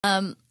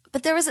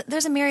But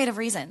there's a myriad of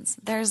reasons.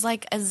 There's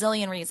like a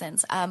zillion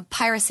reasons.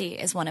 Piracy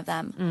is one of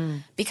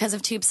them. Because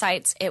of tube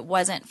sites, it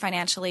wasn't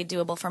financially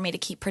doable for me to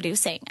keep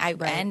producing.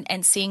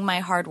 And seeing my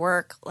hard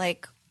work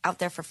like out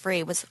there for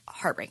free was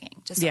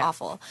heartbreaking, just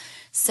awful.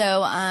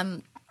 So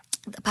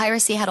the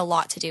piracy had a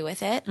lot to do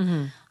with it.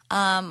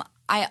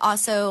 I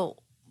also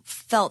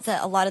felt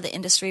that a lot of the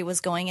industry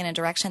was going in a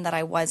direction that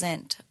I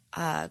wasn't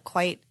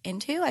quite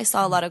into. I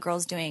saw a lot of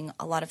girls doing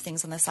a lot of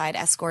things on the side,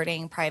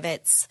 escorting,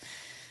 privates,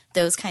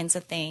 those kinds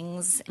of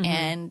things,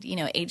 and, you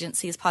know,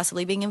 agencies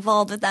possibly being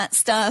involved with that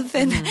stuff.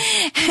 And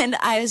and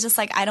I was just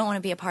like, I don't want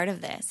to be a part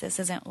of this. This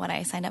isn't what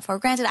I signed up for.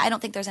 Granted, I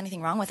don't think there's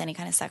anything wrong with any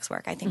kind of sex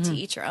work. I think to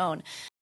each your own.